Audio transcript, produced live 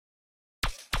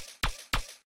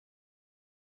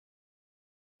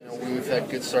We've had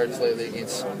good starts lately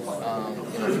against,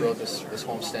 throughout this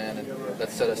homestand, and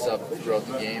that set us up throughout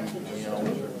the game.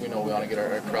 We know we want to get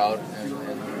our crowd and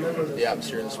the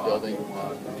atmosphere in this building,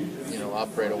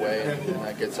 up right away, and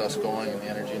that gets us going, and the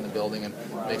energy in the building, and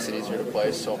makes it easier to play.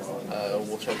 So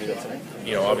we'll try to do that tonight.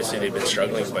 Obviously they've been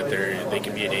struggling, but they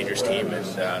can be a dangerous team,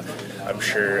 and I'm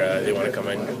sure they want to come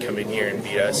in here and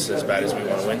beat us as bad as we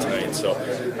want to win tonight. So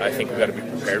I think we've got to be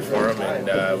prepared for them,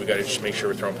 and we got to just make sure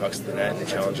we're throwing pucks to the net and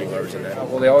challenging whoever's in net.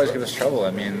 Well, they always give us trouble.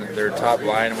 I mean, their top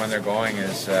line when they're going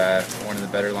is one of the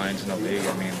better lines in the league.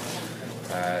 I mean,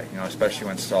 especially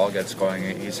when Stahl gets going,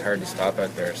 he's hard to stop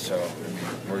out there. So I mean,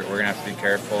 we're going to have to be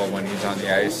careful when he's on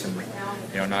the ice and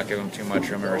not give him too much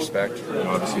room and respect.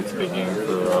 Obviously, it's a big game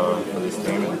for this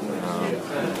team.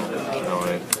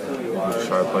 I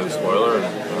try to play the spoiler and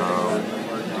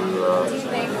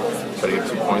try to get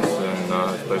 2 points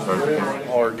and play hard again.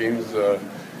 All our games,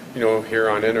 here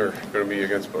on in are going to be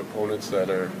against opponents that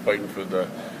are fighting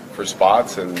for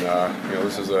spots, and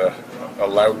this is a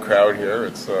loud crowd here.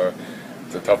 It's a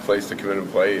tough place to come in and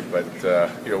play, but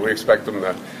we expect them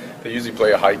to. They usually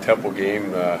play a high-tempo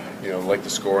game, like to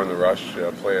score in the rush,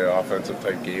 play an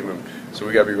offensive-type game, and so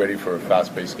we got to be ready for a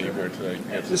fast-paced game here tonight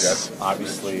against the Jets.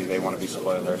 Obviously, they want to be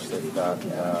spoilers. They've got,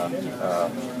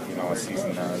 a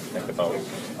season to think about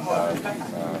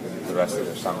the rest of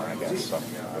their summer, I guess. So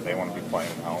they want to be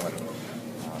playing now, and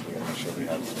we got to make sure we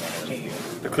have some energy.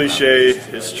 The cliche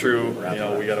is true.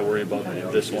 We got to worry about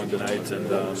this one tonight, and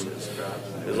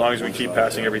as long as we keep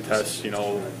passing every test,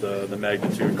 the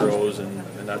magnitude grows, and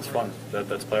that's fun.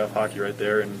 That's playoff hockey right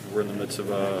there, and we're in the midst of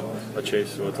a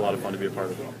chase, so it's a lot of fun to be a part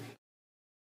of it.